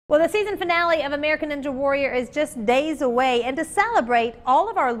Well, the season finale of American Ninja Warrior is just days away, and to celebrate, all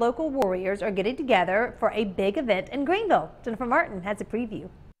of our local warriors are getting together for a big event in Greenville. Jennifer Martin has a preview.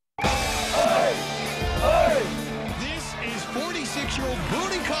 This is 46-year-old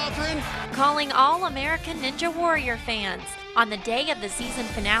Booty Cothran calling all American Ninja Warrior fans. On the day of the season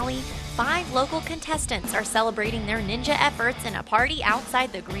finale, 5 local contestants are celebrating their ninja efforts in a party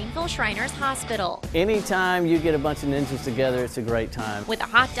outside the Greenville Shriners Hospital. Anytime you get a bunch of ninjas together, it's a great time. With a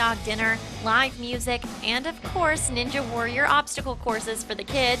hot dog dinner, live music, and of course Ninja Warrior obstacle courses for the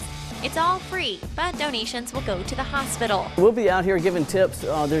kids. It's all free, but donations will go to the hospital. We'll be out here giving tips.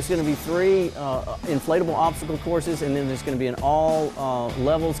 There's going to be 3 inflatable obstacle courses, and then there's going to be an all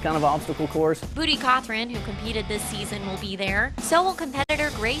levels kind of obstacle course. Booty Cothran, who competed this season, will be there. So will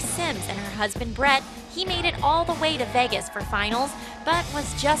competitor Grace Sims and her husband Brett. He made it all the way to Vegas for finals, but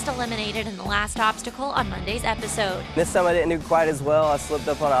was just eliminated in the last obstacle on Monday's episode. This time I didn't do quite as well. I slipped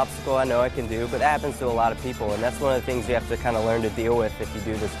up on an obstacle I know I can do, but it happens to a lot of people, and that's one of the things you have to kind of learn to deal with if you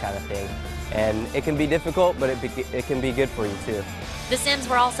do this kind of thing. And it can be difficult, but it can be good for you too. The Sims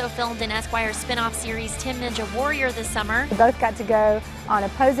were also filmed in Esquire's spin-off series Tim Ninja Warrior this summer. We both got to go on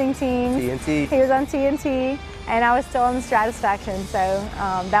opposing teams. TNT. He was on TNT, and I was still on the Stratisfaction, so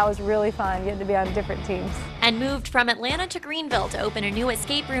that was really fun, getting to be on different teams. And moved from Atlanta to Greenville to open a new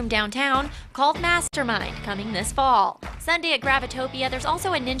escape room downtown called Mastermind, coming this fall. Sunday at Gravitopia, there's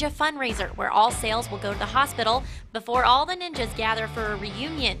also a ninja fundraiser where all sales will go to the hospital before all the ninjas gather for a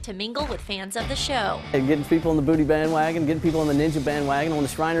reunion to mingle with fans of the show. And getting people on the Booty bandwagon, getting people on the Ninja bandwagon, on the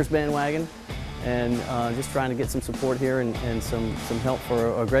Shriners bandwagon, and just trying to get some support here and some help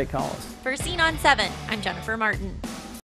for a great cause. For Scene on 7, I'm Jennifer Martin.